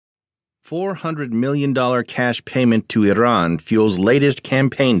$400 million cash payment to Iran fuels latest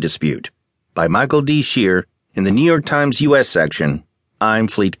campaign dispute. By Michael D. Shear in the New York Times U.S. section. I'm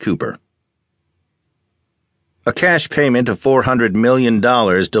Fleet Cooper. A cash payment of $400 million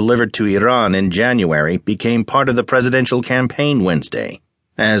delivered to Iran in January became part of the presidential campaign Wednesday,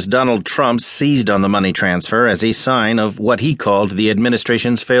 as Donald Trump seized on the money transfer as a sign of what he called the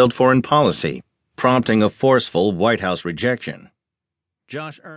administration's failed foreign policy, prompting a forceful White House rejection. Josh